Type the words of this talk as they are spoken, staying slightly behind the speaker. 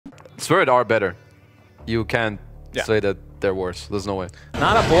Spirit are better. You can't say that they're worse. There's no way.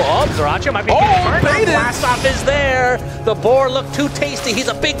 Not a boar. Oh, Zeracho might be getting burned. The blast off is there. The boar looked too tasty. He's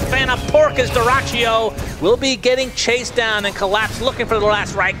a big fan of pork as Zeracho will be getting chased down and collapse looking for the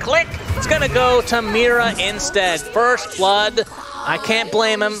last right click. It's going to go to Mira instead. First blood. I can't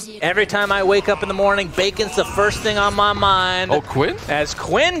blame him. Every time I wake up in the morning, bacon's the first thing on my mind. Oh, Quinn? As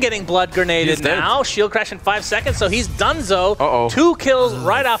Quinn getting blood grenaded now. Shield crash in 5 seconds, so he's donezo. 2 kills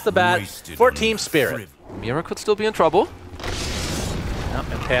right off the bat for Team Spirit. Mira could still be in trouble.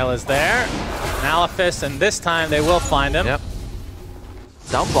 Yep, Impale is there. Malefus, and this time they will find him. Yep.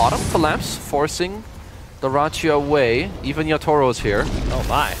 Down bottom, collapse, forcing the Rachi away. Even Yatoro is here. Oh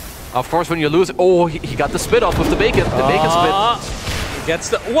my. Of course, when you lose, he got the spit off with the bacon. The bacon spit. He gets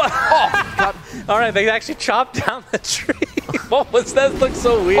the, what? Oh, God. All right, they actually chopped down the tree. What was that? Looks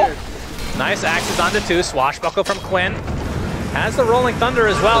so weird. Nice axes onto 2. Swashbuckle from Quinn. Has the Rolling Thunder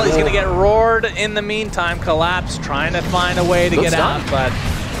as well. He's going to get roared in the meantime. Collapse, trying to find a way to get out, but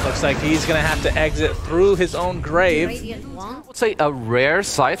looks like he's going to have to exit through his own grave. I would say a rare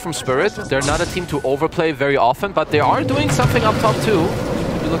sight from Spirit. They're not a team to overplay very often, but they are doing something up top too.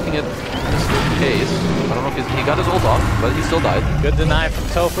 Looking at this case, I don't know if he got his ult off, but he still died. Good deny from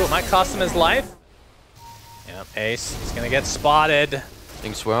Tofu. It might cost him his life. Yep, Ace is going to get spotted.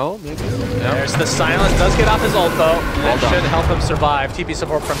 Things well, maybe. There's the silence. Does get off his ult though. That should help him survive. TP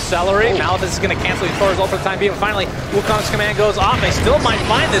support from Celery. Malefus is going to cancel Yatoro's ult for the time being. Finally, Wukong's command goes off. They still might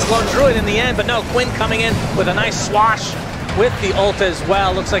find this lone druid in the end, but no, Quinn coming in with a nice swash with the ult as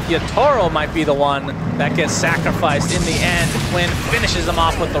well. Looks like Yatoro might be the one that gets sacrificed in the end. Quinn finishes him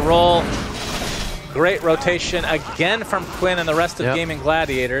off with the roll. Great rotation again from Quinn and the rest of Gaming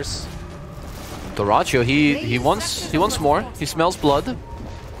Gladiators. Doracio, he wants more. He smells blood.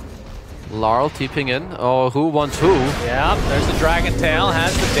 Larl TPing in. Oh, who wants who? Yeah, there's the Dragon Tail.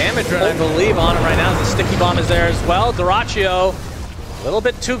 Has the damage run, I believe, on him right now. The Sticky Bomb is there as well. Doracio, a little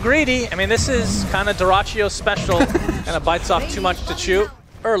bit too greedy. I mean, this is kind of Doracio's special. Kind of bites off too much to chew.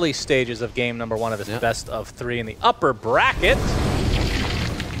 Early stages of game number 1 of his best of 3 in the upper bracket.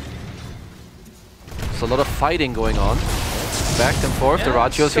 There's a lot of fighting going on. Back and forth.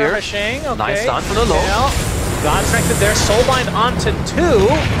 Doracio's here. Okay. Nice stun from the low. God strengthened there. Soulbind onto 2.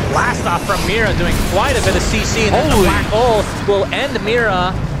 Blast off from Mira doing quite a bit of CC. And the black hole will end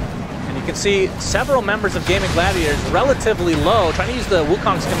Mira. And you can see several members of Gaming Gladiators relatively low, trying to use the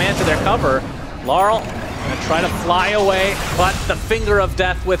Wukong's command to their cover. Larl gonna try to fly away, but the Finger of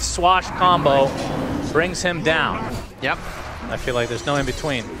Death with Swash combo brings him down. Yep. I feel like there's no in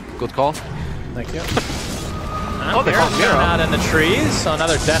between. Good call. Thank you. Mira out in the trees, so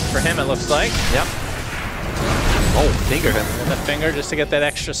another death for him, it looks like. Yep. Oh, finger him. And the finger just to get that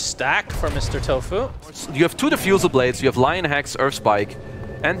extra stack for Mr. Tofu. You have 2 Diffusal Blades, you have Lion Hex, Earth Spike,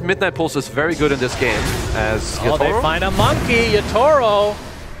 and Midnight Pulse is very good in this game as Yatoro. They find a monkey, Yatoro.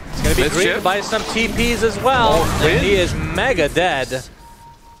 It's going to be greeted by some TPs as well, and he is mega dead.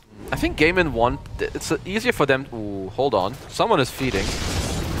 I think game in 1, it's easier for them. Ooh, hold on. Someone is feeding.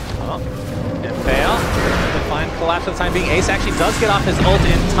 Impale. To find collapse for the time being. Ace actually does get off his ult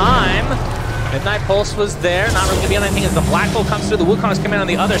in time. Midnight Pulse was there. Not really going to be on anything as the Black Hole comes through. The Wukong's coming on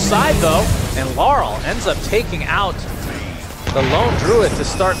the other side, though. And Larl ends up taking out the lone druid to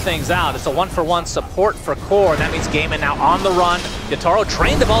start things out. It's a 1-for-1 support for core. That means Gaiman now on the run. Yatoro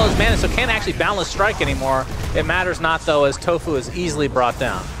trained of all his mana, so can't actually balance strike anymore. It matters not, though, as Tofu is easily brought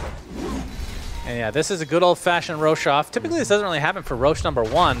down. And yeah, this is a good old-fashioned Rosh off. Typically, this doesn't really happen for Rosh number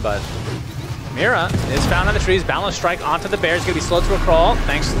 1, but Mira is found on the trees. Balance strike onto the bear. He's going to be slowed to a crawl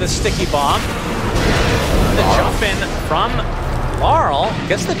thanks to the Sticky Bomb. The jump in from Larl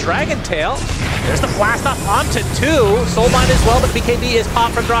gets the Dragon Tail. There's the blast off onto 2. Soulbind as well, but BKB is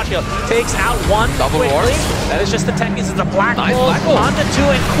popped from Doracio. Takes out 1 quickly. That is just the techniques. It's a black hole onto 2,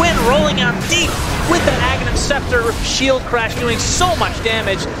 and Quinn rolling out deep with that Aghanim Scepter shield crash doing so much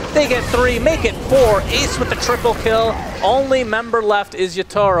damage. They get 3, make it 4. Ace with the triple kill. Only member left is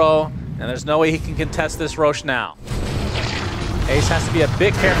Yatoro, and there's no way he can contest this Rosh now. Ace has to be a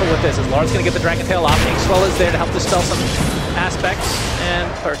bit careful with this, as Lar's going to get the Dragon Tail off. Swell is there to help dispel some aspects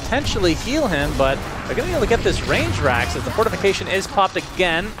and potentially heal him, but they're going to be able to get this range Rax as the fortification is popped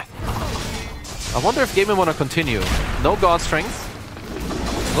again. I wonder if Gaiman want to continue. No God Strength.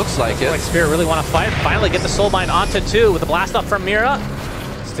 Looks like it. Like Spirit really want to fight. Finally get the Soulbind onto 2 with the blast off from Mira.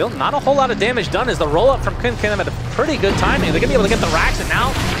 Still not a whole lot of damage done as the roll up from Quinn at a pretty good timing. They're going to be able to get the Rax, and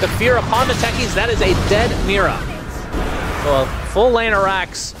now the fear upon the techies. That is a dead Mira. So a full lane of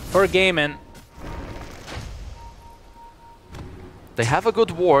Rax for Gaiman. They have a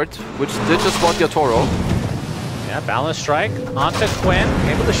good ward, which did just spot Yatoro. Yeah, balance strike onto Quinn.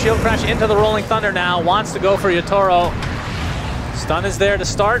 Able to shield crash into the Rolling Thunder now. Wants to go for Yatoro. Stun is there to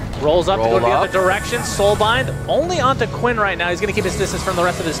start. Rolls up to go the other direction. Soulbind only onto Quinn right now. He's going to keep his distance from the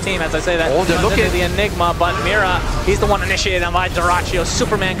rest of his team. As I say that, they're looking into the Enigma, but Mira, he's the one initiated by Dyrachyo.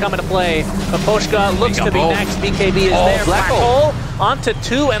 Superman coming to play. Maposhka looks to be next. BKB is there. Black Hole onto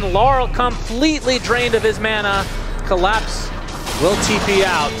 2, and Laurel completely drained of his mana. Collapse will TP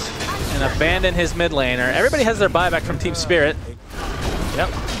out and abandon his mid laner. Everybody has their buyback from Team Spirit. Yep.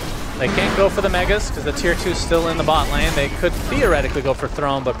 They can't go for the Megas because the tier 2 is still in the bot lane. They could theoretically go for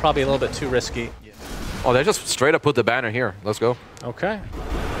Throne, but probably a little bit too risky. Oh, they just straight up put the banner here. Let's go. Okay.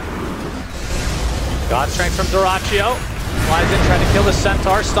 God Strength from Dyrachyo. Flies in, trying to kill the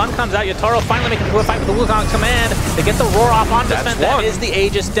Centaur. Stun comes out. Yatoro finally making a fight with the Wukong command. They get the roar off on defense. That is the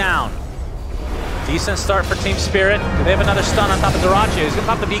Aegis down. Decent start for Team Spirit. They have another stun on top of Dyrachyo. He's going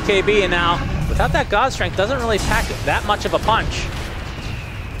to pop the BKB, and now, without that God Strength, doesn't really pack that much of a punch.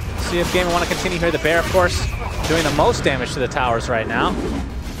 See if Game want to continue here. The Bear, of course, doing the most damage to the towers right now.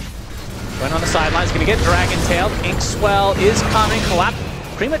 Going on the sidelines, going to get Dragon-tailed. Inkswell is coming. Collapse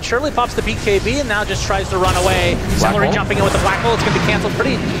prematurely pops the BKB and now just tries to run away. Celery jumping in with the Black Hole. It's going to be canceled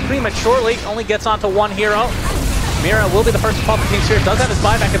pretty prematurely. Only gets onto one hero. Mira will be the first to pop the Team Spirit. Does have his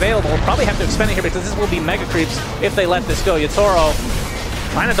buyback available. We'll probably have to expend it here because this will be Mega Creeps if they let this go. Yatoro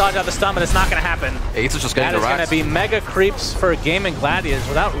trying to dodge out the stun, but it's not going to happen. Ace is just getting That is going to be Mega Creeps for Game and Gladiators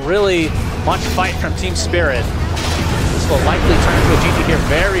without really much fight from Team Spirit. This will likely turn into a GG here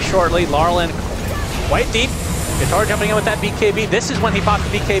very shortly. Laurel in quite deep. Yatoro jumping in with that BKB. This is when he pops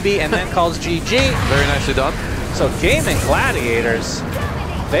the BKB and then calls GG. Very nicely done. So Game and Gladiators,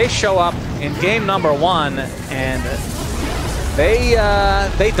 they show up in game number 1 and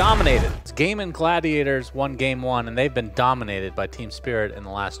they dominated. Game and Gladiators won game 1, and they've been dominated by Team Spirit in the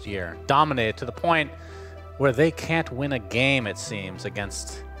last year. Dominated to the point where they can't win a game, it seems,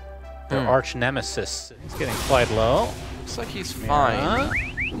 against their arch nemesis. He's getting quite low. Looks like he's fine.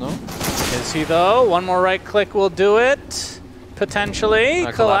 No? Is he, though? One more right click will do it. Potentially.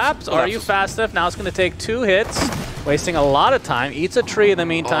 Collapse. Are you fast enough? Now it's going to take 2 hits. Wasting a lot of time. Eats a tree in the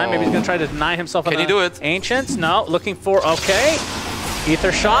meantime. Maybe he's going to try to deny himself on the Ancients. No. Looking for, okay.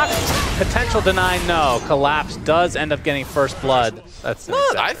 Ether Shock. Potential deny, no. Collapse does end up getting first blood. That's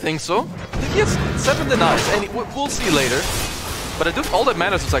I think so. He gets 7 denies, and we'll see later. But I do all that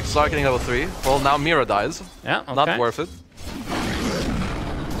matters is like start getting level 3. Well, now Mira dies. Yeah, okay. Not worth it.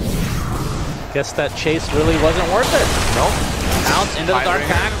 Guess that chase really wasn't worth it. No. Bounce into the Dark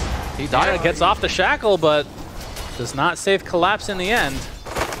Pact. He died. Mira gets off the shackle, but does not save Collapse in the end.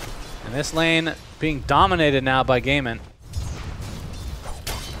 And this lane being dominated now by Gaiman.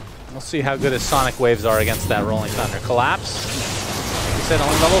 We'll see how good his Sonic Waves are against that Rolling Thunder. Collapse. Like you said,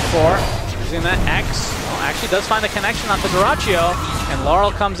 only level 4. Using that X. Well, actually does find the connection onto Dyrachyo. And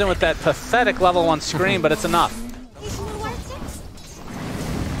Laurel comes in with that pathetic level 1 scream, but it's enough.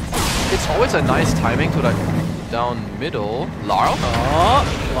 It's always a nice timing to like down middle. Laurel?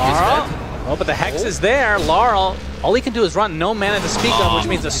 Oh, Laurel. Oh, but the Hex is there. Laurel, all he can do is run, no mana to speak of, which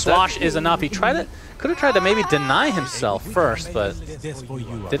means the Swash is enough. He could have tried to maybe deny himself first, but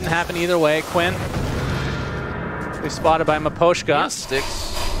didn't happen either way. Quinn, we spotted by Maposhka.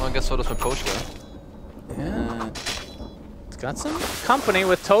 Sticks. Well, I guess so does Maposhka. Yeah. He's got some company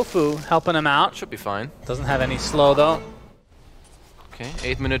with Tofu helping him out. Should be fine. Doesn't have any slow though. Okay,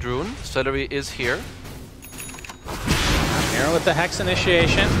 8-minute rune. Celery is here. Mira with the Hex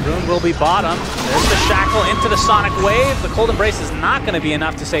initiation. Rune will be bottom. There's the Shackle into the Sonic Wave. The Cold Embrace is not going to be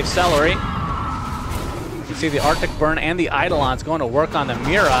enough to save Celery. You can see the Arctic Burn and the Eidolon's going to work on the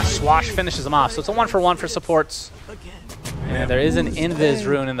Mira. Swash finishes them off. So it's a 1-for-1 for supports. And there is an Invis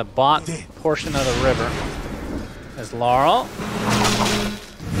rune in the bot portion of the river. There's Laurel.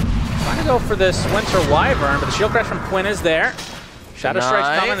 Trying to go for this Winter Wyvern, but the Shield Crash from Quinn is there. Shadow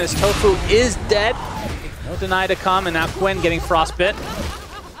Strike's coming. This Tofu is dead. No deny to come, and now Quinn getting frostbit.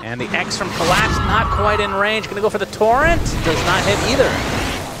 And the X from Collapse not quite in range. Gonna go for the Torrent. Does not hit either.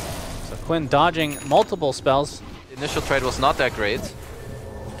 So Quinn dodging multiple spells. The initial trade was not that great.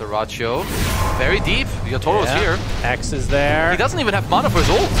 Dyrachyo. Very deep. Yatoro is here. X is there. He doesn't even have mana for his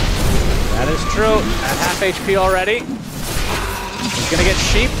ult. That is true. At half HP already. He's gonna get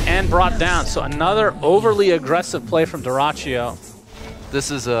sheeped and brought down. So another overly aggressive play from Dyrachyo. This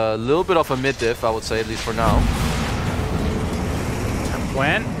is a little bit of a mid-diff, I would say, at least for now.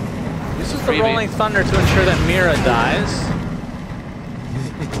 Quinn uses the Rolling Thunder to ensure that Mira dies.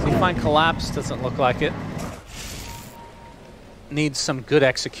 Does he find Collapse? Doesn't look like it. Needs some good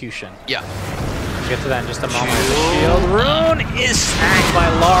execution. Yeah. get to that in just a moment. The shield rune is snagged by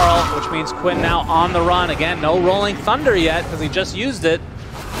Laurel, which means Quinn now on the run. Again, no rolling thunder yet because he just used it.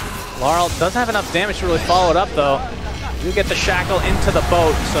 Laurel doesn't have enough damage to really follow it up though. You get the shackle into the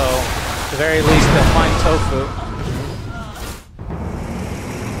boat, so at the very least they'll find Tofu.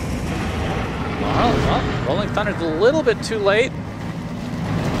 Laurel, well, rolling thunder's a little bit too late.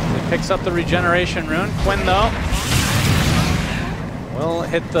 He picks up the regeneration rune. Quinn though will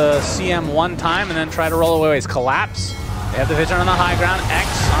hit the CM one time and then try to roll away his collapse. They have the vision on the high ground. X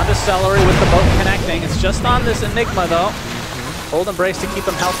onto Celery with the boat connecting. It's just on this Enigma though. Hold Embrace to keep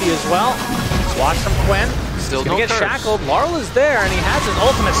him healthy as well. Watch from Quinn. Still gonna no get curse. shackled. Laurel is there, and he has his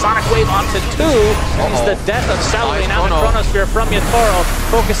ultimate Sonic Wave onto 2. It's the death of Celery. Now the Chronosphere from Yatoro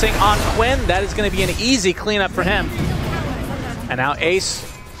focusing on Quinn. That is going to be an easy cleanup for him. And now Ace,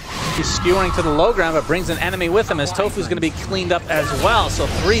 he's skewering to the low ground, but brings an enemy with him as Tofu's going to be cleaned up as well. So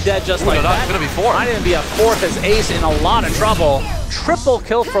 3 dead just like that. It's going to be 4. Might even be a 4th as Ace in a lot of trouble. Triple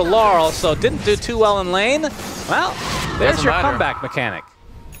kill for Laurel, so didn't do too well in lane. Well, there's your comeback mechanic.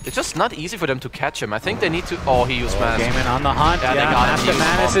 It's just not easy for them to catch him. I think they need to... Oh, he used Mask. Gaimin on the hunt. Yeah, Master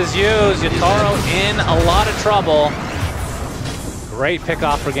Manus is used. Yatoro in a lot of trouble. Great pick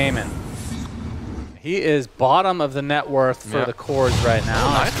off for Gaimin. He is bottom of the net worth for the cores right now.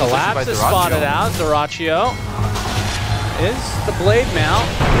 Oh, nice. Collapse is spotted out. Dyrachyo is the blade mail.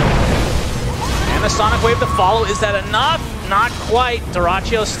 And the Sonic Wave to follow. Is that enough? Not quite.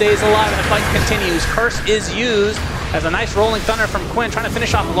 Dyrachyo stays alive and the fight continues. Curse is used as a nice rolling thunder from Quinn trying to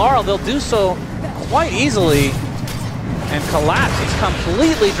finish off Laurel. They'll do so quite easily. And Collapse, he's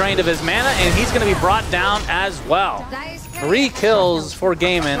completely drained of his mana and he's going to be brought down as well. 3 kills for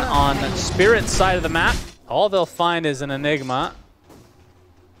Gaimin on Spirit's side of the map. All they'll find is an Enigma.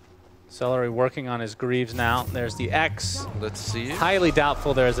 Celery working on his Greaves now. There's the X. Let's see. Highly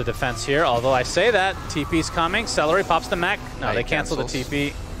doubtful there is a defense here, although I say that. TP's coming. Celery pops the mech. No, they cancel the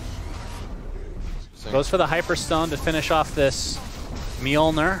TP. Goes for the Hyperstone to finish off this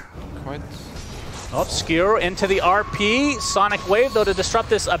Mjolnir. Quite. Skewer into the RP. Sonic Wave, though, to disrupt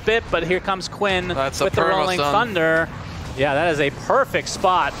this a bit, but here comes Quinn with the Rolling Thunder. Yeah, that is a perfect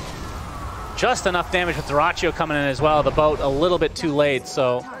spot. Just enough damage with Dyrachyo coming in as well. The boat a little bit too late,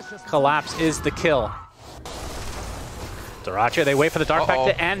 so Collapse is the kill. Dyrachyo, they wait for the Dark Pact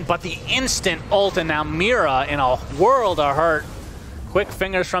to end, but the instant ult, and now Mira in a world of hurt. Quick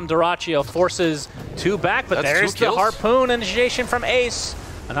fingers from Dyrachyo forces 2 back, but there's the Harpoon initiation from Ace.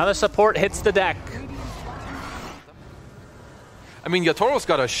 Another support hits the deck. I mean, Yatoro's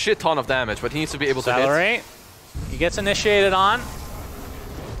got a shit ton of damage, but he needs to be able to hit. He gets initiated on.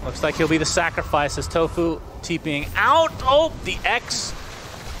 Looks like he'll be the sacrifice as Tofu TPing out. Oh, the X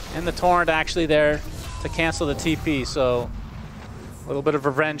and the Torrent actually there to cancel the TP. So a little bit of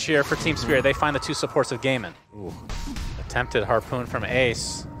revenge here for Team Spirit. They find the 2 supports of Gaimin. Attempted Harpoon from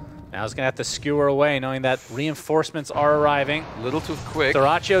Ace. Now he's going to have to skewer away, knowing that reinforcements are arriving. A little too quick.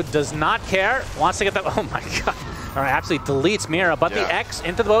 Dyrachyo does not care. Wants to get that. Oh my god. All right, absolutely deletes Mira, but the X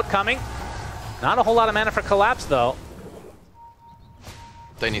into the boat coming. Not a whole lot of mana for Collapse, though.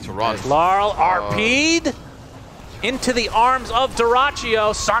 They need to run. There's Laurel RP'd into the arms of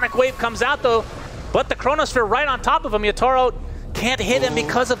Dyrachyo. Sonic Wave comes out, though, but the Chronosphere right on top of him. Yatoro can't hit him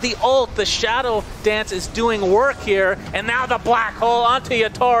because of the ult. The Shadow Dance is doing work here, and now the Black Hole onto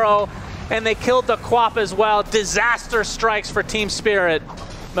Yatoro, and they killed the Quap as well. Disaster strikes for Team Spirit.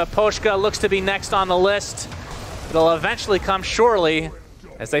 Miposhka looks to be next on the list. It'll eventually come, surely,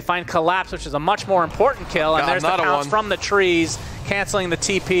 as they find Collapse, which is a much more important kill. And there's the pounce from the trees, canceling the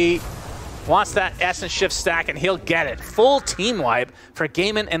TP. Wants that Essence Shift stack, and he'll get it. Full team wipe for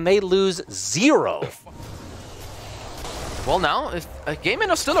Gaimin, and they lose 0. Well, now, if Gaimin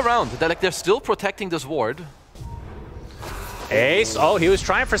are still around, they're still protecting this ward. Ace, he was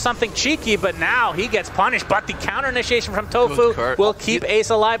trying for something cheeky, but now he gets punished. But the counter initiation from Tofu will keep Ace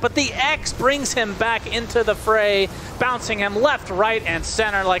alive, but the X brings him back into the fray, bouncing him left, right, and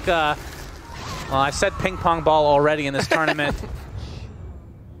center like a... Well, I said ping pong ball already in this tournament.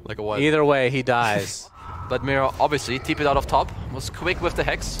 Like a what? Either way, he dies. But Mira, obviously, TP'd out of top, was quick with the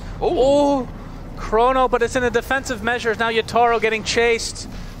Hex. Chrono, but it's in a defensive measure. Now Yatoro getting chased.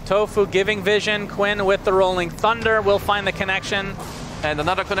 Tofu giving vision. Quinn with the Rolling Thunder will find the connection. And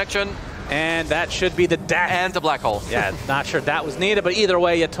another connection. And that should be the death. And the Black Hole. Yeah, not sure that was needed, but either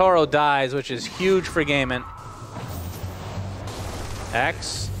way, Yatoro dies, which is huge for Gaimin.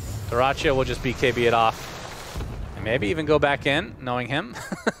 X. Dyrachyo will just BKB it off. And maybe even go back in, knowing him.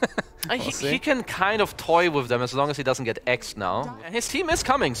 He can kind of toy with them as long as he doesn't get X'd now. And his team is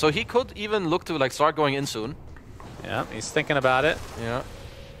coming, so he could even look to start going in soon. Yeah, he's thinking about it. Yeah.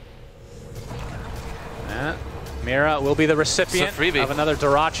 Mira will be the recipient of another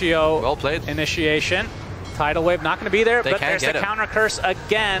Dyrachyo initiation. Tidal Wave not going to be there, but there's the counter curse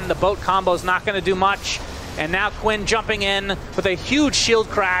again. The boat combo is not going to do much. And now Quinn jumping in with a huge shield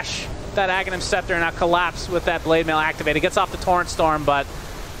crash. That Aghanim Scepter now collapse with that Blade Mail activated. Gets off the Torrent Storm, but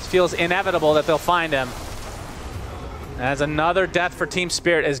it feels inevitable that they'll find him. As another death for Team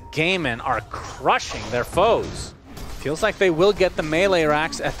Spirit as Gaimin are crushing their foes. Feels like they will get the melee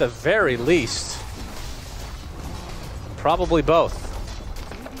racks at the very least. Probably both.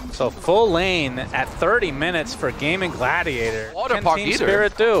 So full lane at 30 minutes for Gaimin Gladiator. What can Team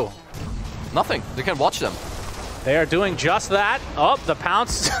Spirit do? Nothing. They can watch them. They are doing just that. Oh, the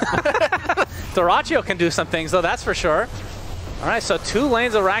pounce. Dyrachyo can do some things, though, that's for sure. All right, so 2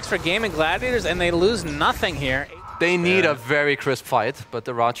 lanes of racks for Gaimin Gladiators, and they lose nothing here. They need a very crisp fight, but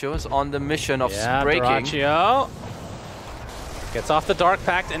Dyrachyo is on the mission of breaking. Dyrachyo gets off the Dark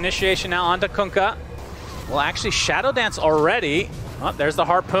Pact. Initiation now onto Kunkka. Well, actually, Shadow Dance already. Oh, there's the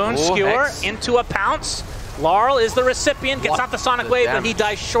Harpoon Skewer into a pounce. Laurel is the recipient, gets off the Sonic Wave, but he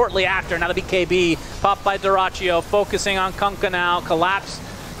dies shortly after. Now the BKB popped by Dyrachyo, focusing on Kunkka now. Collapse,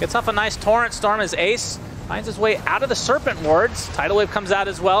 gets off a nice Torrent Storm as Ace finds his way out of the Serpent Wards. Tidal Wave comes out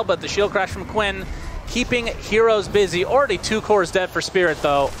as well, but the shield crash from Quinn keeping heroes busy. Already 2 cores dead for Spirit,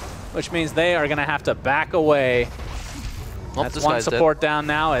 though, which means they are going to have to back away. That's 1 support down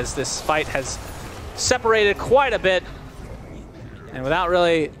now as this fight has separated quite a bit. And without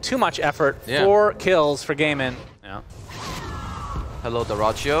really too much effort, 4 kills for Gaimin. Hello,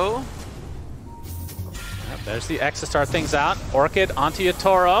 Dyrachyo. There's the X to start things out. Orchid onto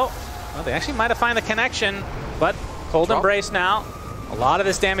Yatoro. Well, they actually might have found the connection, but Cold Embrace now. A lot of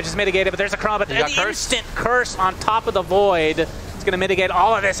this damage is mitigated, but there's a Chrono, but the instant curse on top of the Void. It's going to mitigate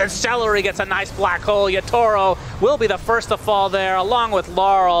all of this, and Celery gets a nice black hole. Yatoro will be the first to fall there, along with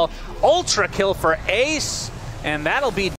Laurel. Ultra kill for Ace, and that'll be